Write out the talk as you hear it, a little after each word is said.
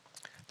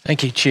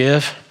Thank you,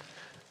 Chiv.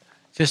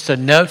 Just a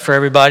note for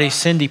everybody,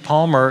 Cindy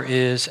Palmer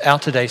is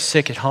out today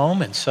sick at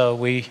home, and so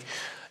we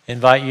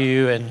invite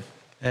you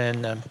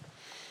and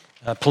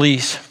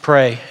please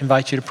pray,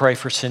 invite you to pray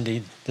for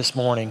Cindy this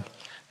morning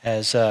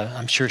as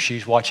I'm sure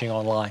she's watching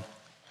online.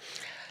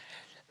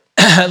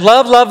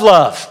 Love, love,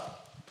 love.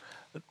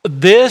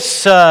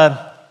 This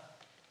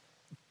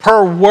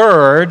per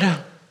word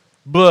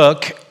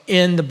book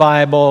in the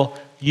Bible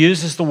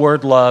uses the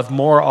word love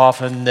more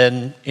often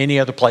than any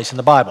other place in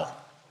the Bible.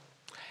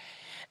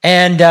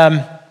 And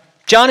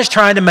John is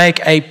trying to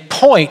make a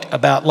point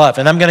about love.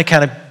 And I'm going to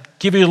kind of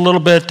give you a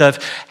little bit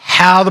of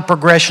how the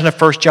progression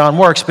of 1 John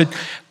works. But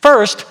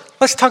first,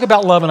 let's talk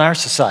about love in our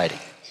society.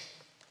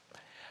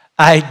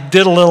 I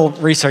did a little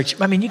research.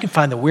 I mean, you can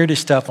find the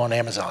weirdest stuff on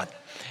Amazon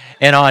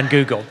and on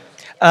Google.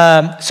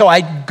 So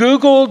I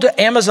Googled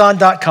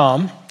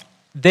Amazon.com.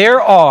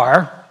 There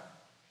are,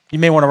 you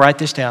may want to write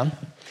this down,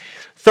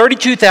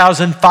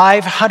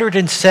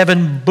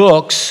 32,507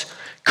 books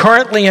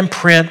currently in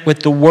print with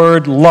the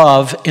word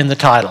love in the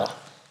title.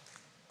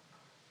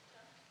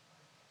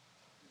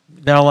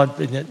 No,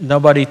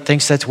 nobody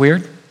thinks that's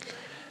weird?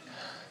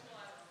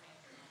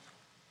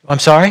 I'm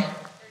sorry?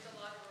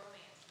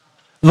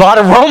 A lot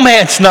of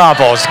romance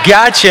novels.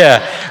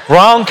 Gotcha.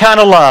 Wrong kind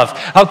of love.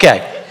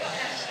 Okay.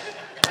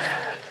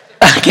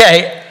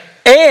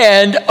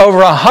 And over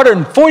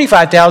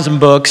 145,000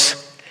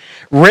 books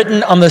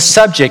written on the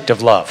subject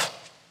of love.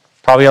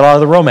 Probably a lot of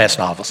the romance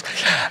novels.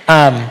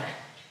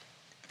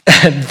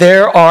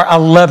 There are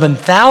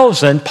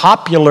 11,000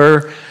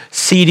 popular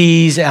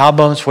CDs,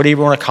 albums,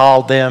 whatever you want to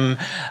call them,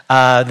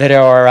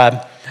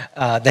 that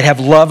have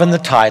love in the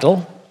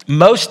title.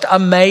 Most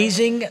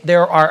amazing,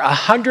 there are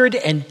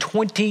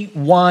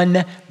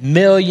 121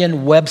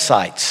 million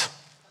websites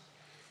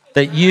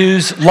that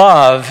use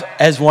love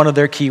as one of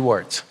their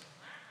keywords.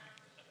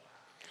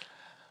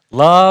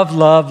 Love,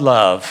 love,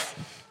 love.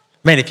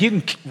 Man, if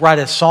you can write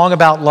a song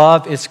about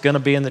love, it's going to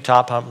be in the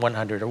top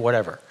 100 or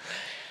whatever.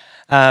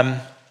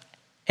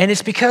 And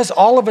it's because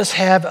all of us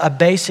have a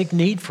basic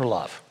need for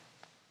love.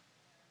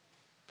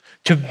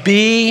 To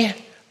be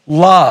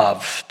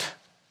loved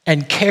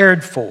and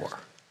cared for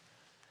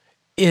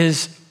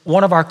is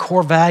one of our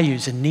core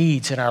values and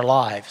needs in our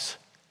lives.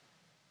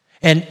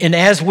 And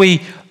as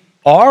we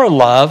are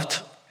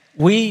loved,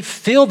 we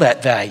feel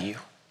that value.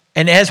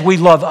 And as we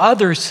love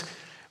others,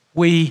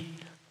 we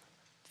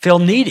feel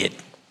needed.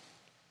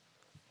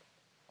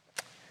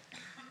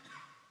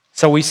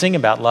 So we sing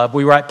about love.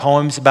 We write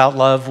poems about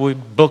love.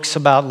 Books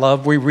about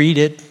love. We read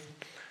it.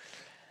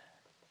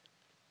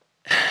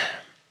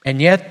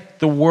 And yet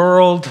the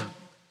world,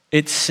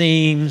 it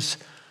seems,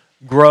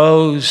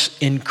 grows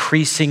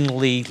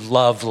increasingly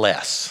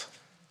loveless.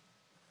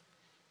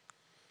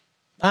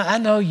 I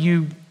know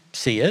you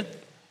see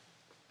it.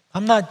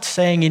 I'm not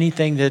saying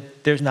anything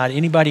that there's not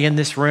anybody in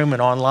this room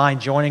and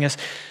online joining us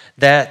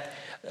that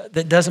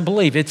doesn't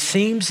believe. It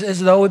seems as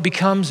though it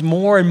becomes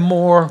more and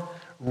more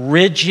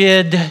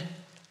rigid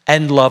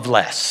and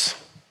loveless.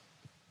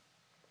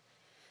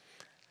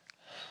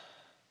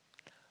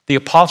 The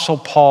Apostle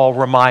Paul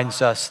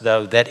reminds us,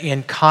 though, that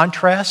in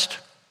contrast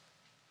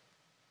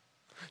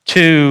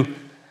to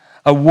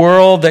a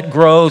world that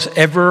grows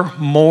ever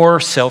more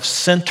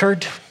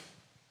self-centered,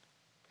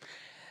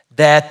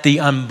 that the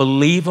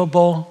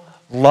unbelievable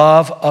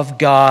love of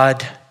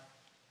God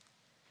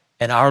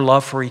and our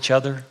love for each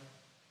other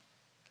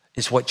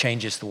is what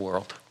changes the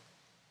world.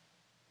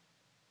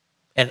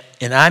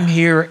 And I'm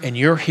here, and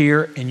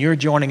you're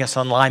joining us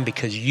online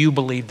because you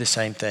believe the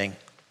same thing.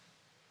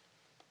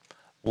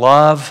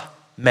 Love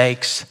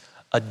makes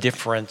a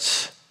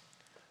difference.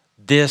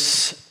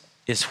 This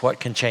is what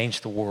can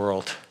change the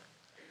world.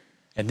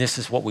 And this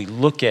is what we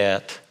look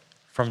at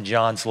from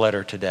John's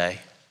letter today.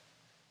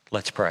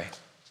 Let's pray.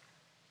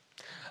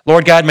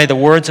 Lord God, may the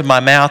words of my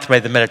mouth, may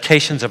the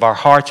meditations of our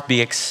hearts be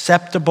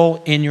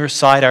acceptable in your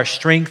sight, our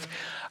strength,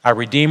 our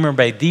Redeemer.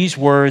 May these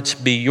words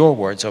be your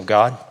words, O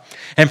God.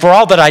 And for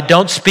all that I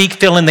don't speak,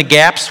 fill in the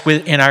gaps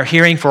in our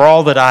hearing. For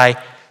all that I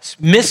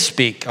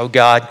misspeak, O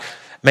God,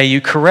 may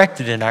you correct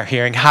it in our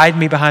hearing. Hide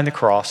me behind the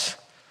cross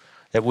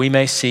that we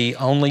may see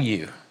only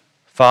you,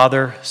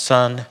 Father,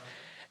 Son,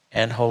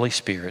 and Holy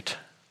Spirit.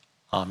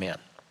 Amen.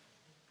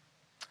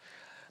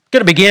 I'm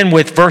going to begin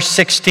with verse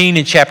 16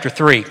 in chapter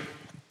 3.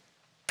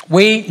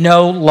 We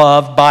know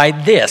love by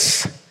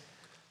this,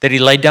 that he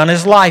laid down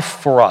his life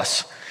for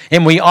us,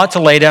 and we ought to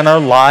lay down our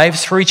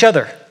lives for each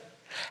other.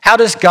 How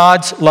does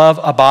God's love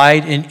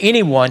abide in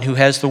anyone who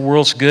has the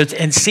world's goods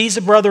and sees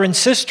a brother and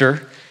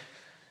sister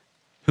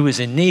who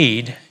is in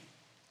need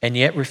and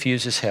yet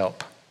refuses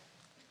help?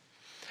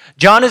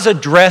 John is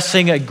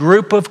addressing a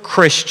group of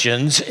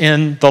Christians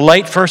in the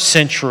late first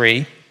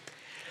century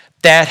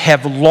that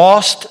have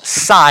lost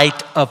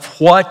sight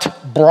of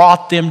what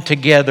brought them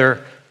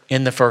together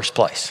in the first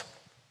place.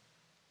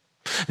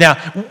 Now,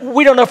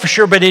 we don't know for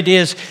sure, but it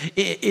is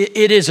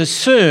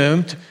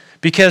assumed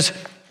because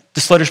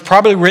This letter is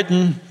probably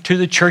written to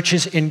the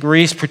churches in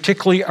Greece,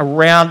 particularly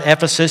around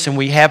Ephesus, and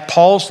we have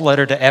Paul's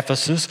letter to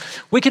Ephesus.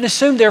 We can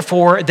assume,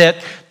 therefore, that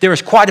there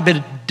is quite a bit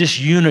of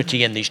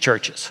disunity in these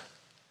churches.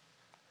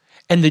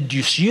 And the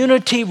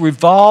disunity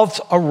revolves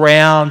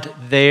around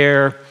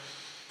their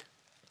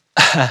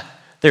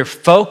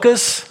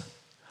focus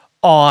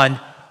on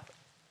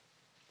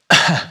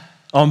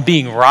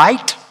being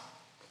right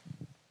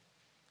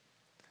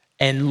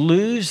and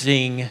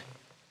losing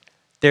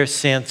their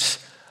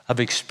sense of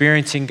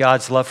experiencing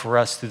God's love for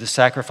us through the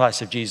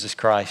sacrifice of Jesus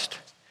Christ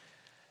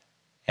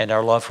and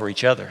our love for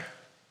each other.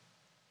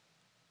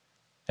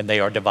 And they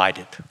are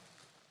divided.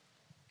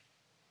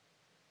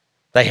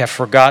 They have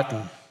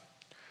forgotten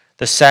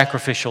the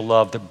sacrificial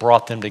love that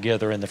brought them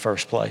together in the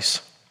first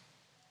place.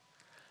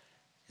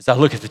 As I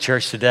look at the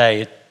church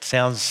today, it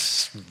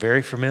sounds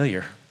very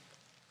familiar.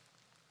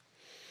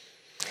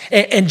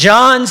 And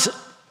John's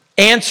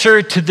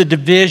answer to the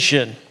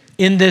division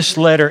in this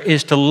letter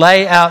is to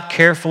lay out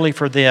carefully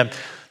for them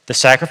the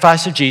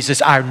sacrifice of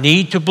Jesus, our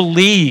need to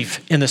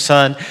believe in the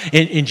Son,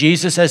 in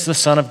Jesus as the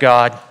Son of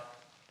God,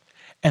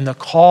 and the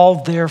call,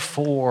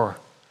 therefore,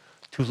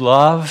 to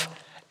love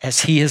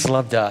as He has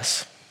loved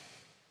us.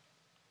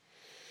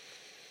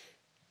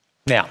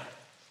 Now,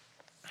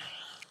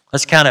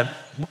 let's kind of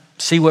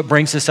see what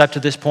brings us up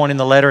to this point in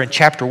the letter in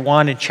chapter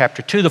 1 and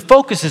chapter 2. The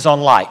focus is on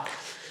light.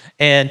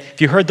 And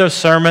if you heard those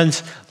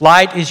sermons,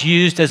 light is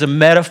used as a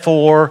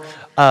metaphor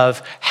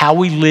of how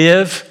we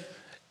live,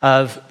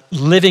 of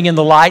living in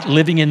the light,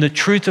 living in the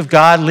truth of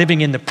God,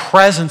 living in the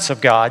presence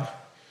of God.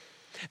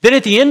 Then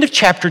at the end of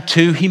chapter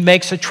 2, he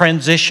makes a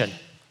transition.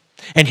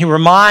 And he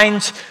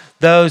reminds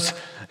those,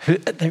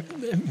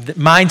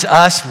 reminds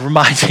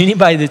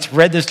anybody that's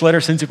read this letter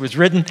since it was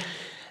written,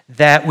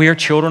 that we are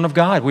children of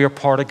God. We are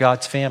part of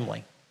God's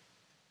family.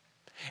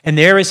 And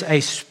there is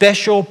a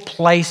special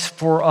place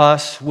for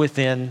us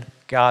within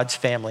God's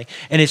family.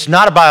 And it's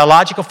not a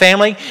biological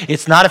family.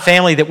 It's not a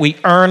family that we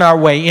earn our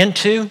way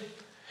into.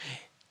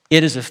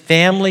 It is a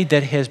family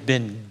that has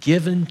been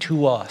given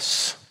to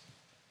us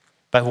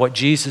by what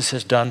Jesus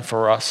has done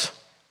for us.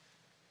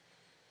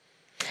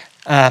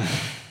 And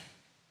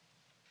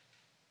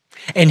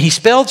he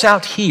spells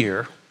out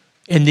here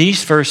in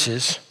these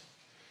verses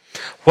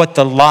what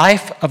the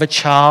life of a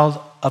child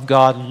of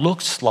God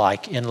looks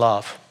like in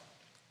love.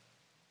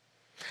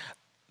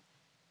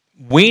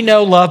 We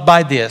know love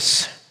by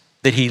this,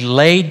 that he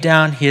laid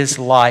down his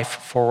life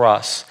for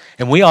us.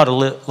 And we ought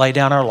to lay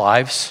down our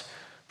lives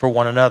for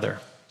one another.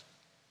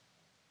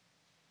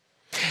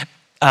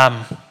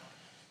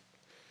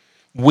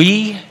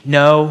 We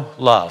know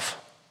love.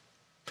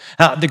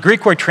 The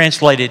Greek word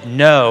translated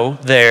know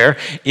there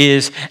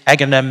is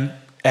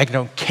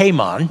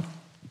agnokaimon,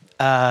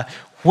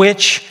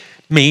 which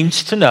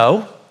means to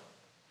know,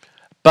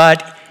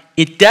 but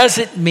it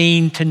doesn't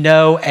mean to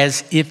know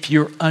as if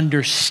you're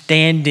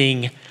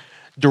understanding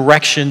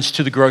directions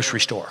to the grocery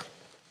store.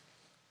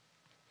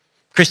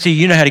 Christy,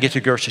 you know how to get to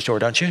the grocery store,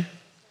 don't you?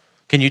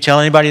 Can you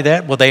tell anybody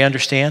that? Will they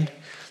understand?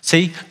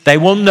 See, they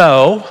will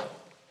know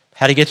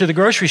how to get to the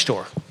grocery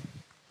store.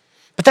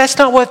 But that's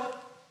not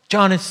what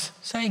John is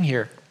saying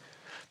here.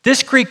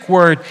 This Greek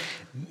word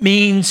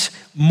means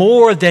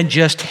more than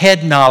just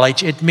head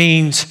knowledge. It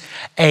means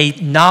a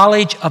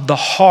knowledge of the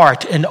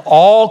heart, an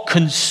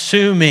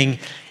all-consuming,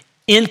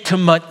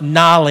 intimate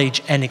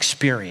knowledge and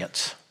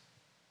experience.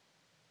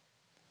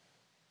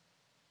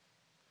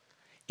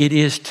 It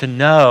is to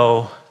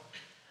know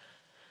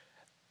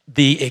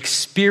the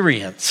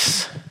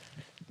experience,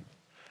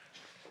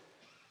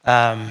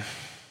 not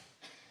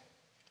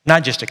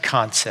just a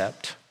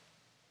concept.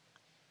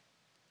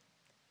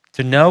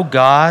 To know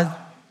God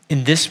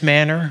in this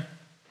manner,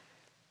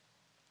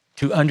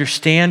 to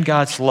understand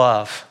God's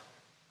love,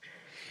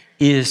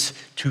 is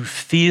to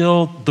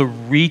feel the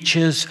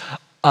reaches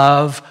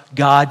of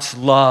God's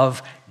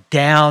love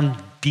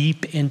down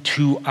deep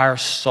into our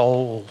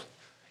soul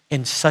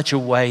in such a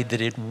way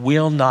that it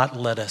will not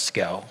let us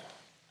go.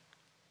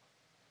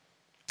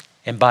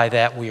 And by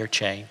that we are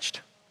changed.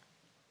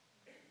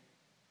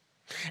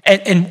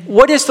 And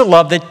what is the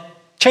love that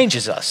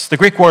changes us? The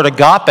Greek word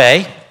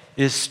agape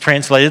is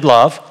translated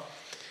love.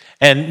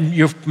 And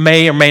you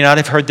may or may not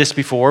have heard this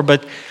before,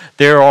 but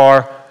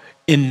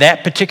in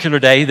that particular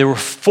day, there were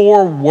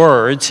 4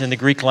 words in the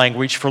Greek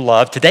language for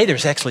love. Today,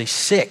 there's actually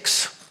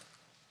 6.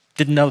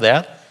 Didn't know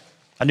that.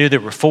 I knew there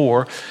were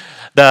 4.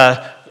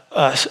 The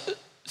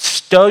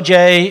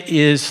storge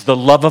is the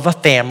love of a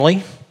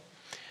family.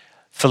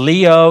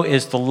 Phileo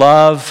is the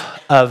love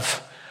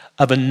of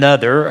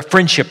another, a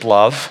friendship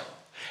love.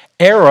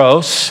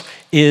 Eros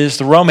is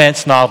the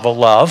romance novel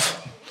love,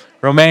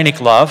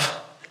 romantic love.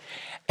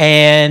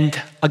 And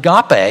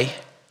agape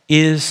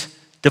is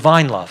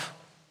divine love.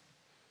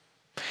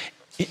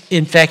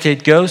 In fact,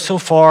 it goes so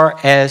far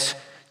as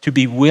to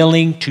be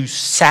willing to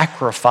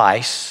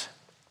sacrifice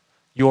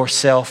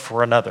yourself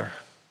for another.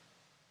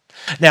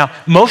 Now,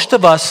 most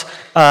of us,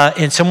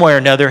 in some way or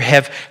another,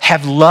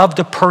 have loved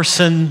a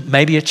person,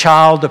 maybe a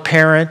child, a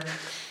parent,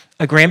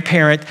 a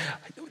grandparent,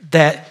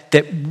 that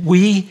that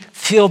we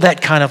feel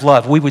that kind of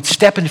love. We would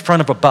step in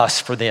front of a bus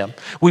for them.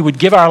 We would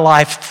give our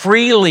life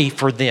freely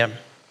for them.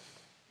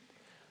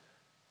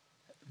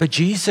 But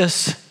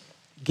Jesus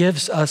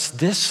gives us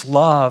this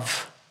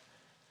love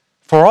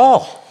for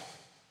all.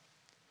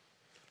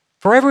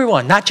 For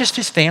everyone, not just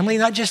his family,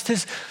 not just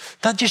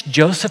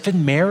Joseph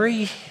and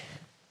Mary,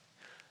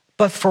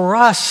 but for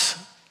us.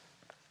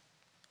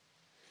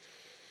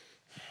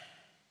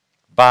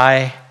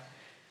 By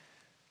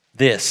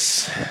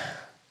this,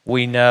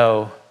 we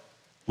know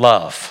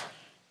love.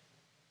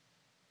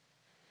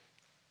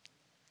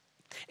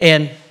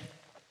 And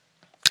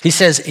he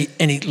says,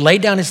 and he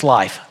laid down his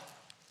life,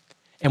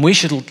 and we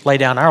should lay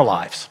down our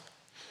lives.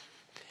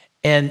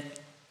 And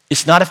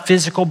it's not a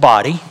physical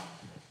body.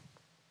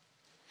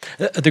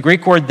 The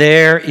Greek word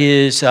there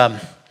is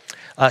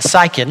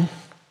psyche,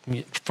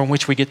 from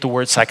which we get the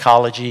word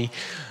psychology.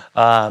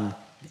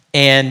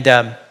 In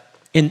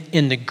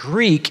the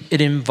Greek,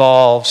 it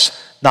involves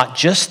not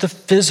just the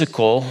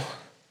physical,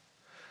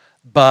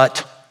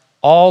 but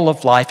all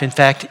of life. In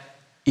fact,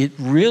 it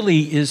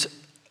really is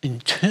in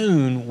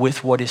tune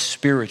with what is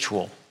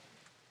spiritual.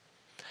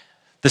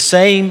 The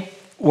same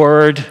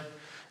word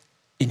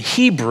in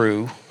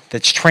Hebrew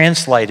that's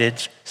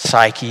translated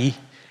psyche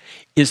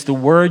is the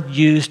word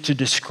used to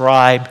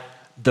describe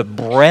the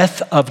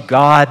breath of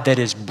God that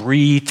is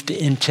breathed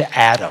into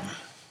Adam.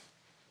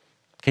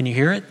 Can you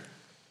hear it?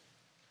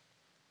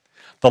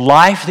 The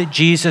life that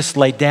Jesus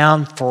laid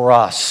down for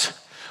us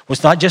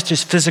was not just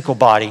his physical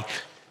body.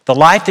 The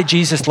life that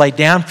Jesus laid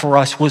down for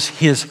us was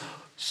his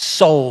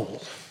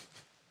soul,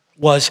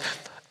 was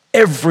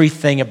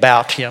everything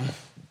about him.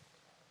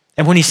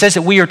 And when he says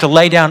that we are to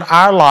lay down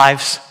our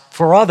lives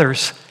for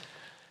others,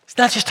 it's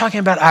not just talking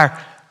about our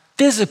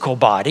physical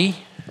body.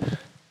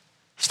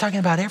 He's talking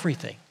about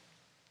everything.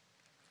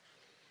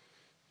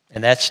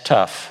 And that's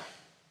tough.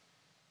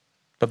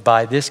 But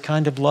by this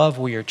kind of love,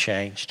 we are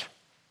changed.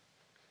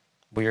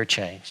 We are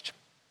changed.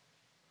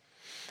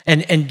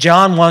 And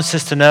John wants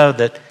us to know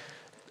that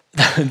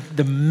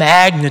the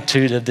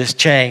magnitude of this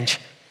change.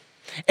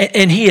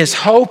 And he is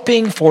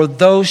hoping for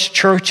those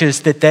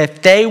churches that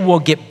they will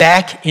get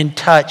back in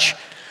touch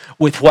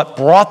with what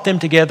brought them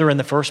together in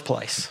the first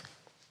place.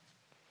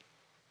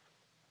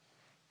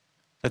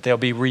 That they'll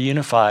be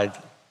reunified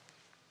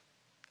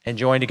and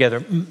joined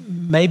together,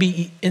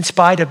 maybe in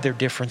spite of their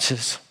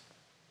differences.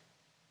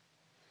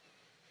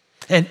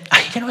 And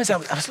as I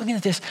was looking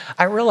at this,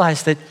 I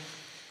realized that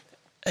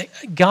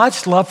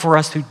God's love for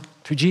us through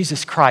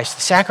Jesus Christ,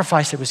 the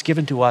sacrifice that was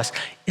given to us,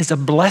 is a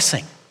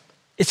blessing.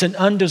 It's an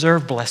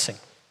undeserved blessing.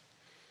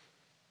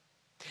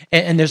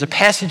 And there's a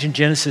passage in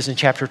Genesis in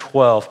chapter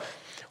 12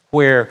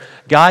 where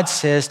God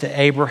says to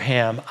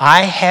Abraham,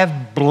 I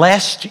have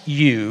blessed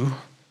you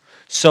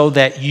so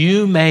that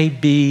you may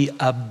be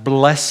a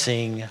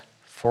blessing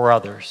for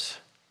others.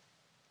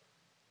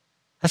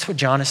 That's what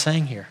John is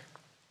saying here.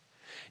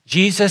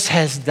 Jesus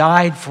has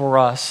died for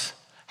us,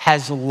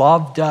 has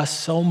loved us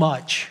so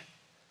much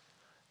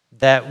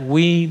that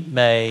we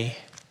may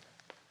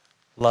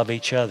love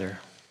each other.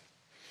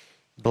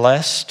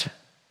 Blessed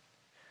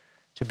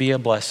to be a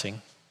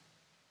blessing.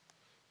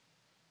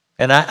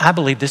 And I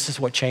believe this is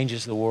what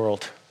changes the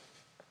world.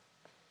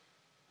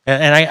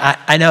 And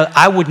I know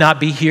I would not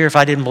be here if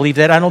I didn't believe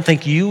that. I don't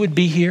think you would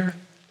be here.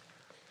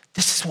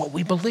 This is what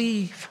we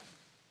believe.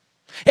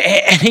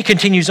 And he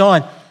continues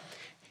on.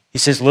 He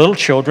says, little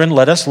children,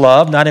 let us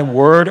love, not in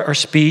word or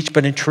speech,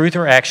 but in truth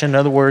or action. In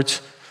other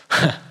words,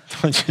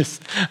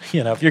 just, if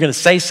you're going to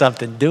say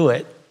something, do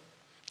it.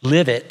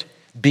 Live it.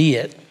 Be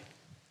it.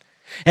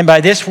 And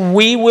by this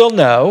we will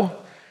know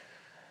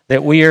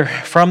that we are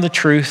from the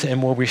truth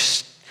and will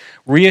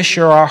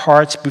reassure our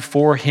hearts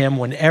before him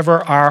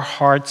whenever our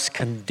hearts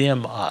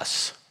condemn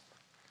us.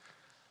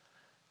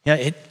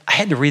 I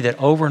had to read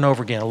that over and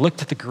over again. I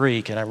looked at the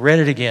Greek and I read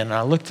it again and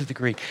I looked at the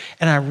Greek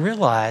and I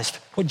realized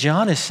what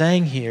John is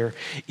saying here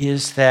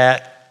is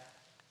that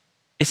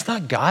it's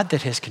not God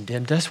that has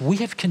condemned us. We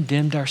have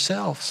condemned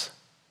ourselves.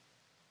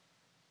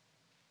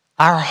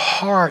 Our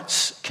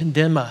hearts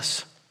condemn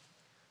us.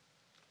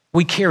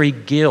 We carry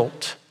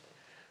guilt,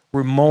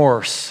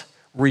 remorse,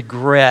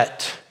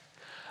 regret.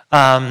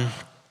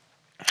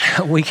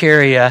 We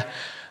carry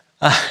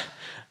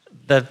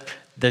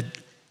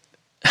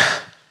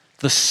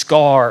the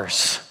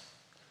scars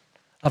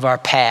of our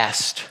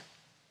past.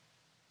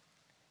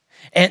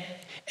 And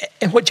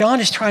what John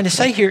is trying to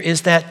say here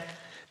is that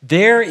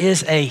there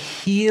is a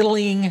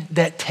healing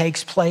that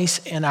takes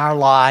place in our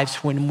lives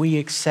when we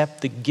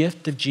accept the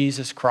gift of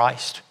Jesus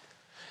Christ.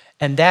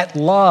 And that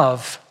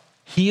love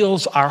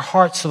heals our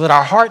heart so that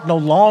our heart no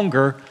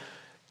longer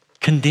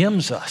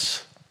condemns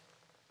us.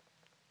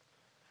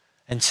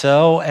 And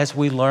so as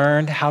we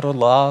learn how to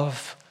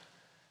love,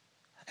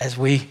 as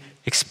we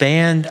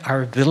expand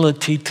our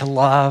ability to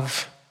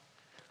love,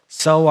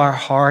 so our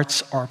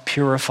hearts are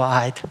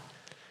purified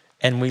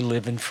and we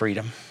live in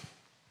freedom.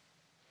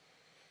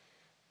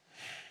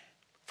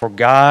 For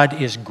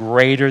God is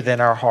greater than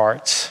our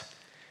hearts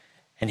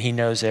and he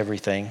knows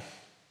everything.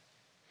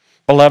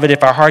 Beloved,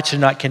 if our hearts do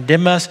not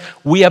condemn us,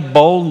 we have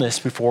boldness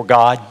before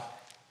God.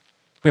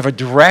 We have a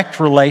direct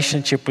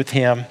relationship with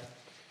him.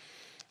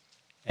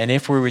 And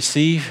if we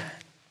receive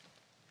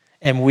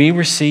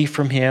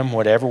from him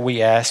whatever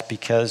we ask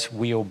because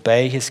we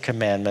obey his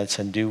commandments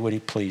and do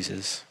what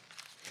pleases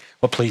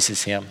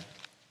him.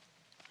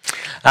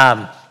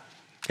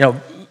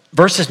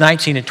 Verses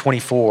 19 and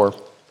 24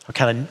 are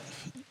kind of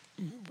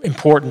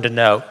important to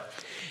note.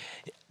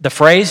 The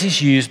phrase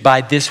is used,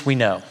 by this we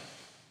know.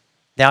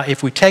 Now,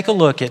 if we take a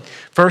look at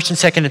 1st and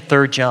 2nd and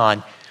 3rd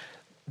John,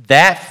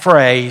 that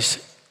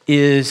phrase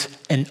is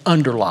an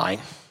underline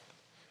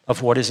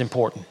of what is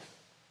important.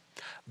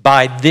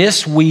 By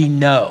this we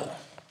know.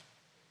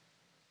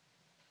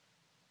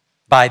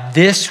 By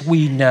this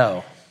we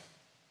know.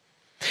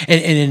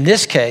 And in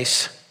this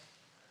case,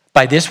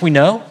 by this we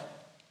know,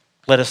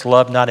 let us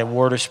love not in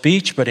word or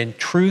speech, but in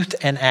truth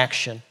and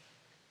action.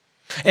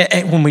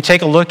 And when we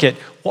take a look at,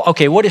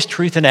 okay, what is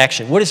truth and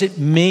action? What does it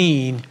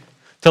mean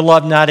to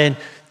love not in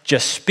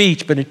just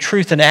speech, but in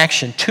truth and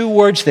action? Two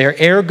words there,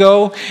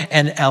 ergo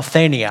and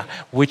althenia,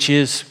 which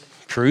is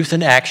truth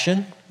and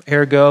action.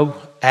 Ergo,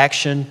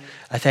 action,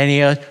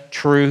 althenia,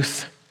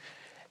 truth.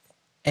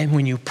 And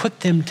when you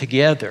put them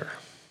together,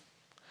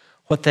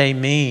 what they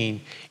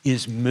mean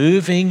is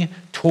moving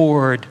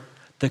toward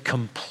the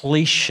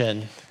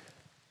completion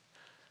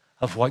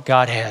of what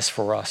God has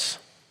for us.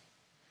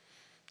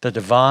 The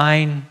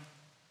divine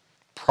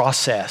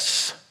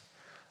process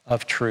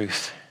of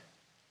truth.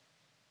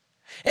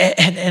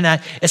 And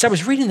as I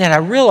was reading that, I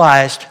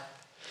realized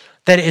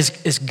that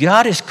as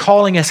God is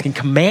calling us and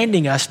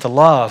commanding us to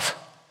love,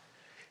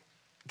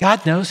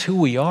 God knows who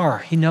we are.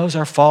 He knows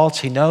our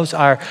faults. He knows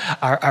our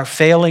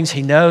failings.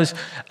 He knows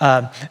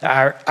our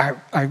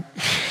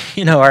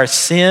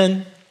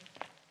sin.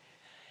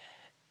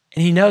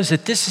 And he knows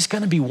that this is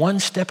going to be one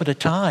step at a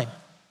time.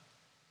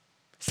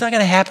 It's not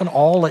going to happen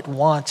all at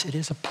once. It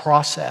is a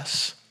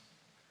process.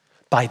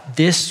 By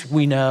this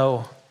we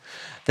know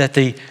that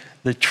the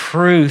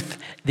truth,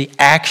 the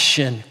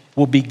action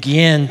will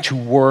begin to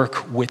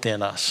work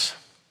within us.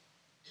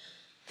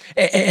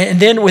 And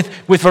then with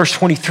verse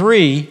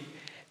 23,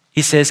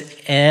 he says,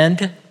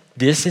 and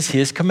this is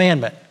his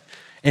commandment.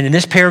 And in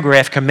this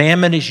paragraph,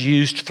 commandment is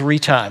used 3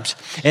 times.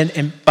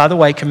 And by the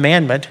way,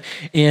 commandment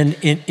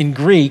in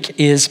Greek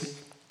is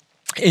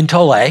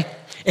entole.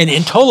 And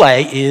entole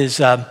is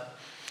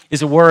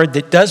a word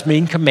that does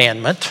mean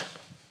commandment,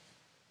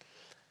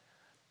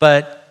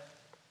 but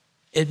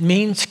it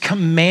means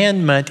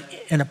commandment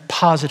in a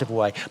positive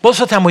way. Most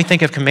of the time we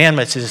think of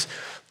commandments as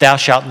thou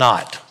shalt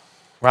not,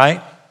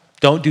 right?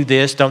 Don't do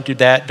this, don't do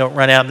that, don't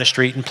run out in the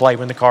street and play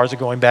when the cars are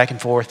going back and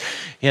forth.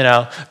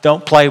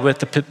 Don't play with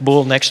the pit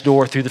bull next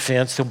door through the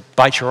fence, they'll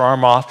bite your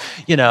arm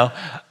off.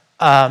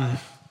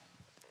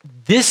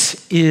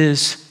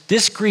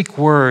 This Greek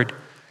word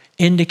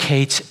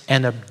indicates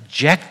an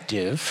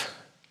objective,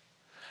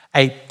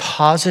 a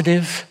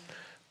positive,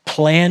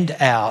 planned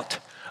out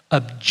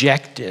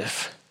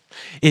objective.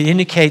 It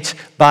indicates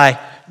by,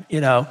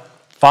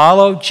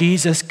 follow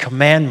Jesus'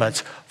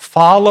 commandments,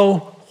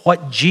 follow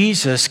what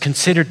Jesus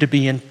considered to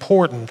be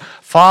important,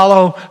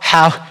 follow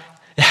how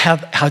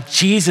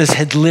Jesus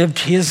had lived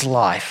his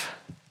life.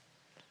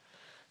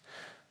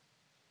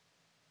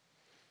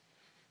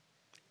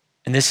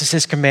 And this is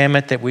his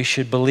commandment, that we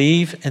should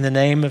believe in the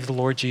name of the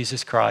Lord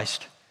Jesus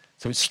Christ.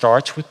 So it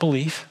starts with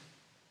belief.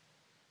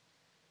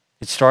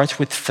 It starts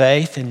with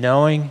faith and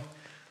knowing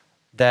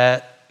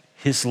that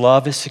his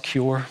love is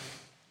secure.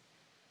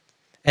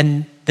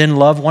 And then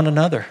love one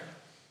another,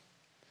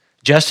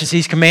 just as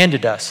he's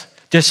commanded us,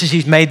 just as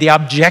he's made the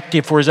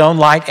objective for his own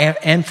life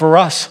and for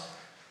us.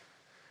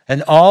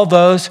 And all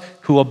those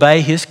who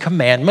obey his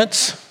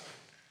commandments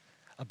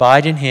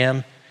abide in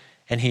him,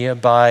 and he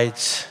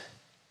abides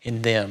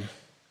in them.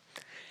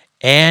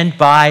 And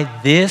by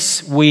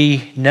this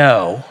we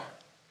know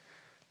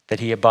that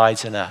he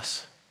abides in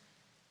us.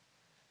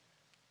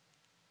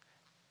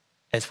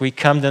 As we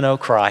come to know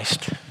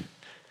Christ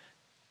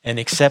and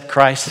accept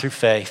Christ through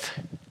faith,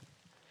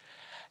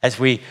 as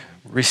we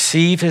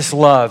receive his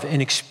love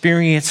and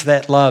experience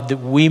that love, that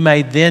we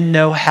may then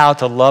know how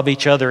to love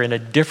each other in a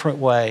different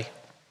way.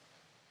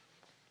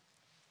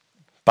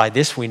 By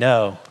this we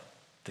know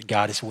that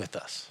God is with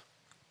us.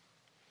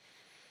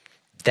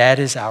 That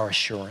is our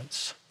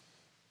assurance.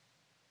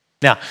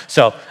 Now,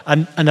 so I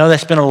know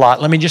that's been a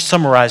lot. Let me just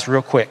summarize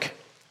real quick.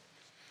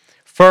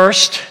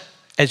 First,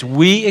 as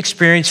we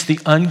experience the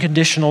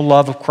unconditional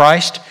love of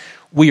Christ,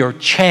 we are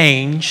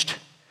changed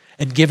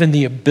and given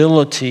the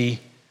ability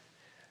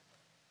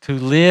to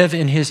live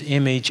in his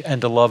image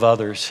and to love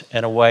others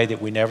in a way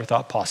that we never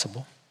thought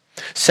possible.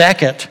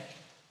 Second,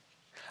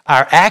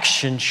 our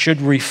actions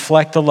should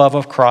reflect the love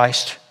of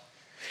Christ.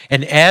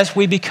 And as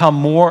we become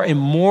more and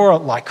more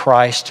like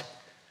Christ,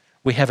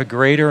 we have a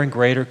greater and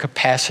greater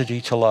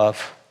capacity to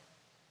love.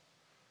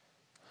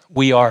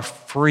 We are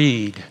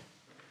freed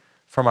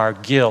from our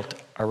guilt,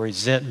 our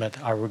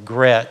resentment, our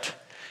regret,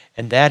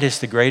 and that is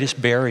the greatest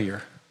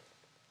barrier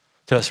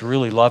to us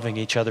really loving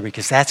each other,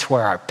 because that's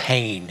where our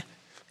pain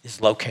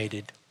is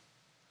located.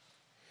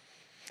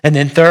 And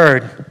then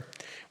third,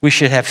 we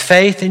should have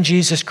faith in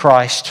Jesus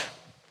Christ.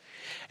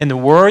 And the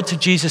words of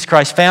Jesus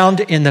Christ found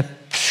in the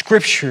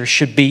Scripture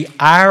should be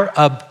our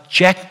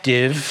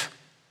objective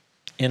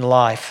in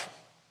life,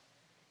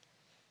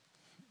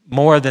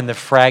 more than the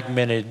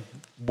fragmented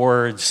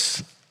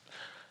words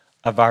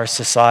of our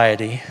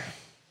society.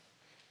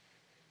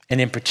 And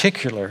in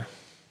particular,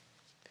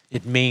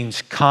 it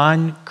means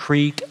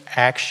concrete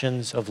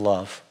actions of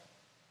love.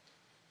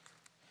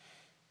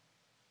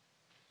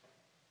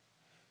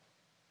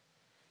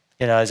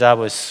 You know, as I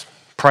was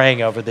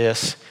praying over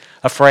this,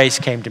 a phrase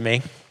came to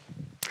me.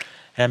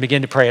 And I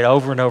began to pray it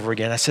over and over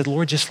again. I said,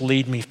 Lord, just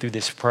lead me through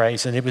this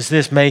phrase. And it was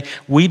this: may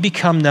we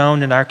become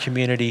known in our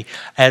community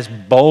as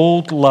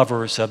bold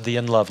lovers of the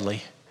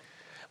unlovely.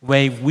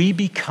 May we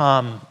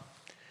become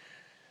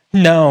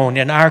known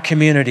in our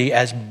community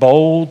as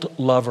bold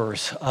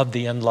lovers of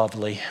the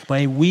unlovely.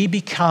 May we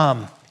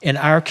become in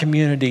our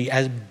community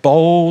as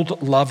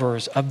bold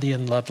lovers of the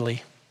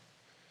unlovely.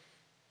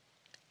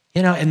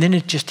 You know, and then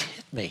it just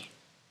hit me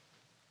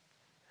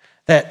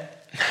that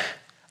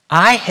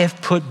I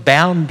have put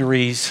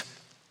boundaries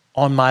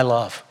on my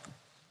love.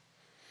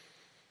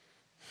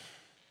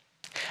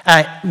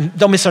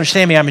 Don't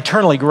misunderstand me. I'm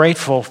eternally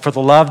grateful for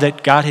the love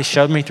that God has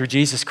showed me through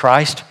Jesus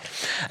Christ.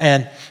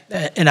 And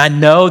I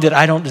know that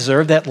I don't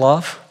deserve that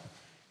love.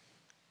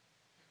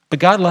 But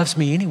God loves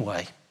me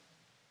anyway.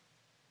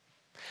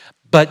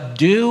 But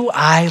do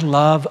I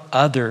love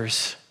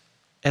others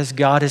as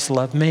God has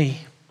loved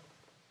me?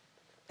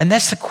 And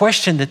that's the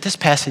question that this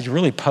passage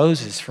really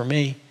poses for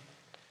me.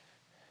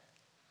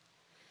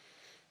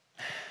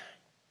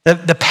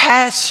 The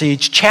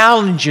passage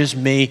challenges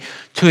me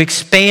to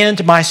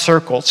expand my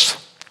circles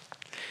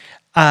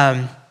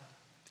and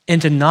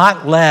to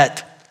not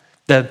let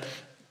the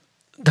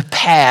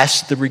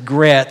past, the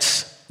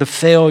regrets, the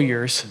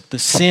failures, the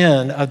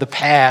sin of the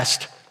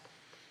past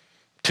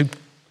to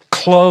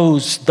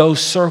close those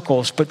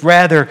circles, but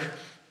rather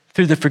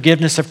through the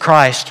forgiveness of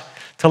Christ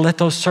to let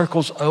those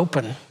circles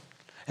open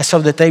so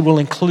that they will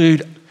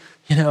include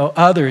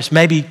others,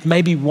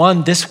 maybe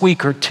one this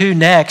week or two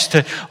next,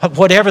 to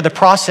whatever the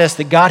process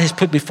that God has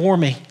put before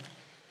me.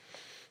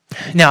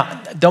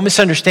 Now, don't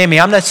misunderstand me.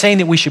 I'm not saying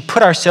that we should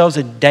put ourselves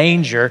in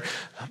danger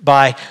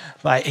by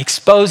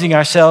exposing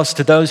ourselves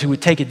to those who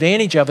would take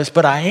advantage of us,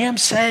 but I am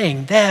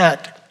saying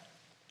that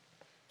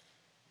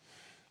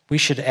we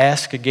should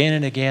ask again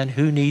and again,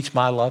 who needs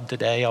my love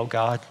today, oh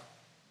God?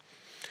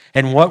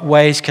 In what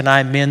ways can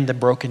I mend the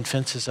broken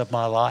fences of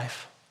my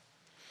life?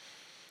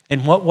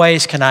 In what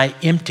ways can I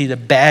empty the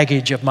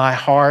baggage of my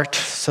heart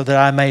so that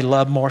I may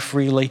love more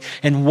freely?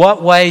 In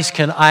what ways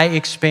can I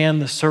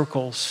expand the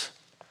circles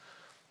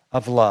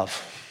of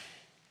love?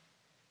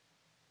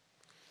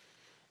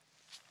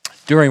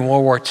 During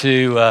World War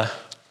II, a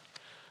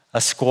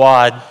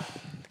squad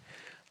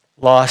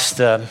lost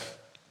a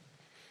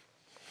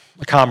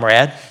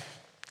comrade,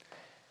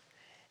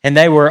 and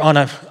they were on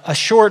a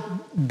short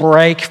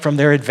break from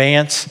their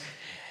advance,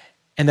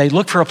 and they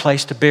looked for a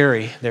place to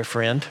bury their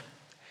friend.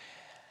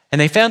 And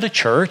they found a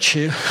church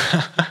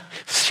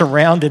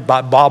surrounded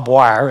by barbed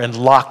wire and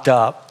locked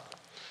up.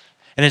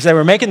 And as they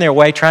were making their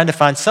way, trying to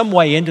find some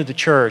way into the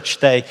church,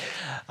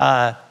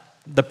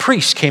 the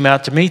priest came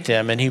out to meet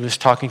them, and he was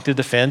talking through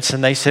the fence,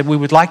 and they said, "We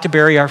would like to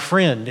bury our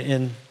friend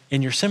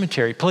in your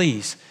cemetery,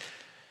 please."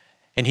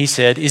 And he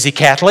said, "Is he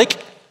Catholic?"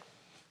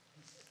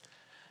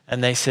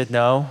 And they said,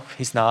 "No,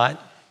 he's not."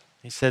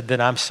 He said,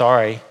 "Then I'm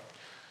sorry.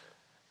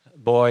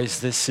 Boys,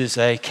 this is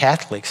a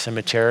Catholic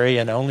cemetery,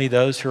 and only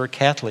those who are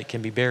Catholic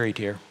can be buried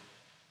here."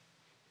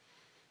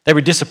 They were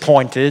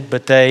disappointed,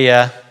 but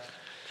they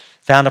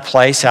found a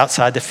place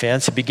outside the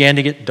fence. It began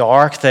to get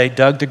dark. They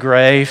dug the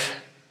grave,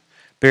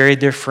 buried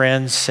their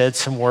friends, said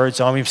some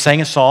words on him,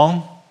 sang a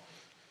song,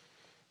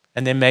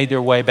 and then made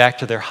their way back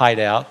to their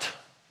hideout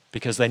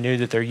because they knew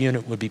that their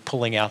unit would be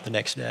pulling out the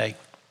next day.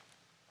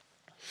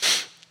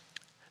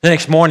 The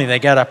next morning, they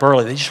got up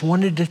early. They just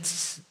wanted to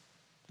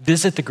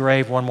visit the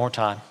grave one more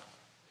time.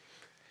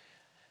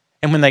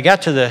 And when they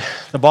got to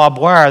the barbed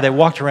wire, they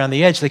walked around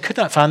the edge. They could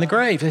not find the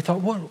grave. They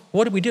thought,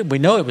 what did we do? We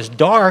know it was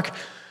dark,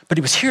 but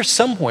it was here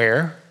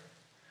somewhere.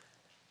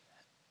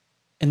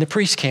 And the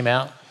priest came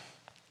out,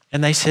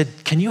 and they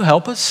said, "Can you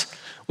help us?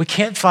 We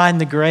can't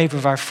find the grave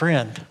of our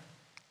friend."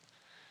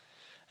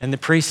 And the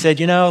priest said,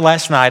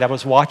 "Last night I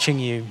was watching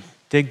you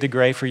dig the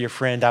grave for your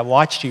friend. I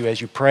watched you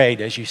as you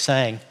prayed, as you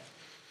sang.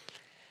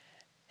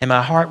 And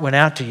my heart went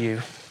out to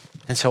you.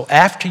 And so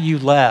after you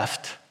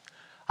left,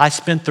 I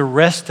spent the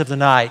rest of the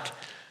night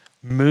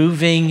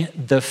moving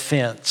the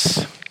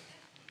fence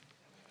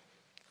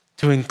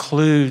to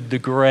include the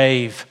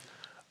grave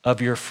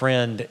of your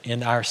friend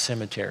in our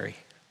cemetery."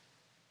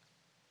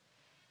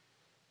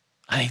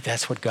 I think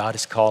that's what God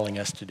is calling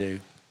us to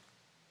do.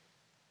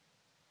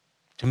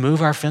 To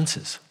move our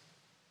fences.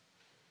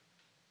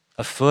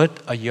 A foot,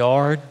 a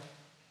yard,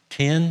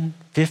 10,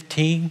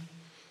 15,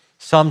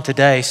 some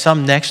today,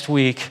 some next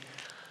week,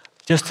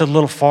 just a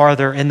little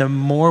farther. And the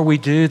more we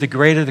do, the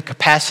greater the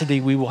capacity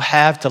we will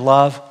have to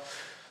love,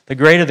 the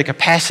greater the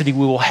capacity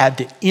we will have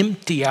to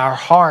empty our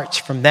hearts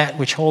from that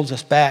which holds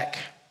us back.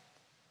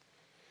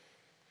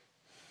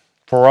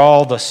 For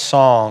all the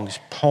songs,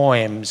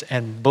 poems,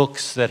 and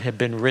books that have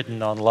been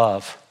written on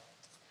love,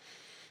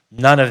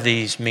 none of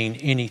these mean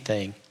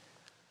anything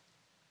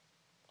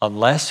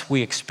unless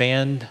we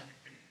expand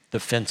the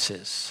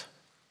fences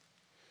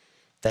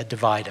that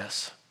divide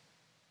us.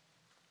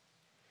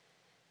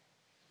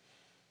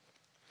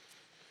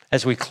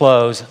 As we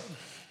close,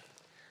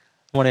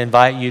 I want to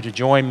invite you to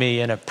join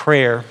me in a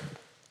prayer.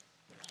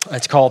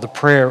 It's called the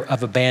prayer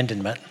of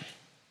abandonment.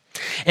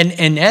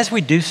 And as we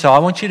do so, I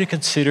want you to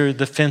consider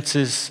the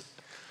fences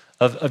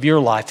of your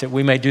life, that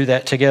we may do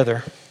that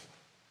together.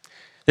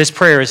 This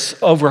prayer is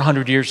over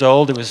 100 years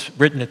old. It was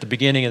written at the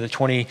beginning of the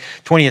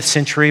 20th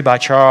century by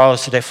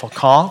Charles de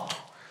Foucault.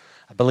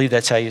 I believe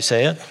that's how you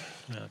say it,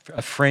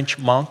 a French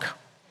monk.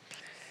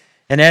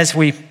 And as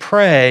we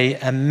pray,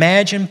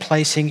 imagine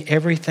placing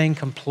everything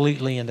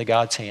completely into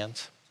God's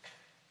hands.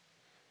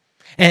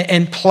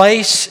 And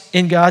place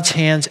in God's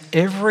hands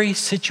every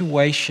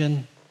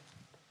situation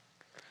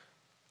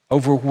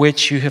over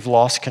which you have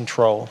lost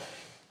control.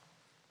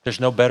 There's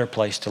no better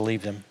place to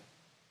leave them.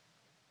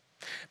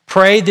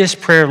 Pray this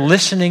prayer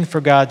listening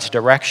for God's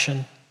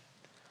direction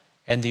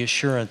and the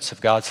assurance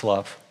of God's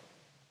love.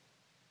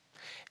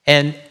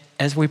 And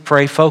as we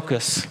pray,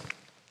 focus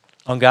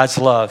on God's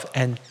love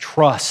and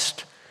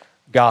trust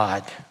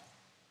God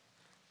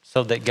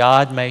so that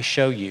God may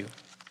show you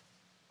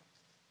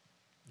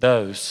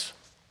those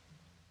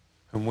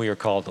whom we are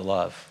called to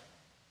love.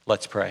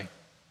 Let's pray.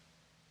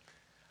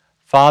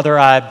 Father,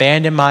 I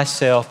abandon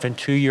myself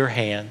into your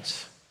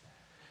hands.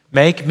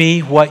 Make me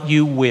what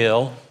you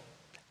will,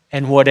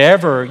 and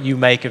whatever you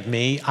make of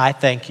me, I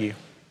thank you.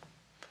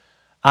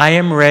 I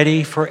am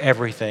ready for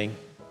everything.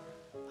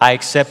 I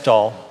accept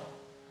all.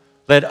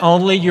 Let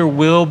only your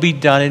will be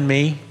done in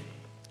me.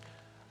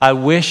 I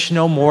wish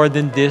no more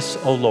than this,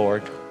 O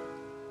Lord.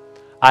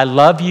 I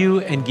love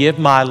you and give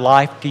my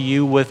life to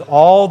you with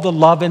all the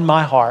love in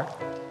my heart,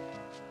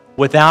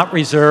 without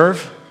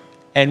reserve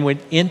and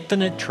with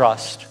infinite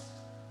trust.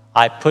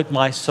 I put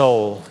my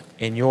soul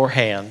in your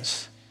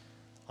hands.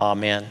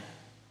 Amen.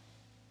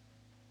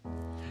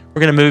 We're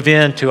going to move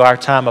into our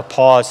time of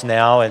pause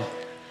now, and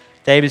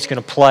David's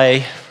going to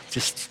play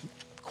just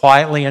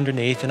quietly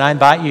underneath. And I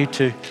invite you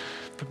to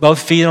put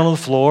both feet on the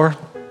floor,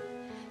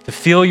 to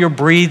feel your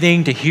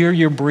breathing, to hear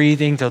your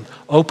breathing, to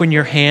open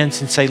your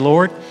hands and say,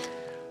 Lord,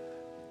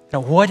 now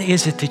what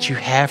is it that you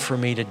have for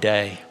me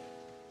today?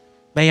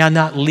 May I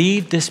not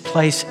leave this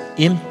place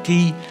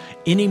empty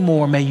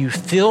anymore. May you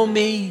fill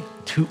me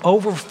to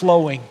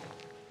overflowing.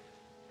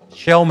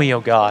 Show me,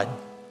 O God,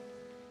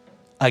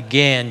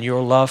 again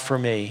your love for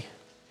me,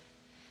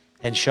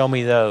 and show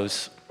me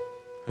those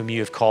whom you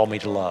have called me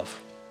to love.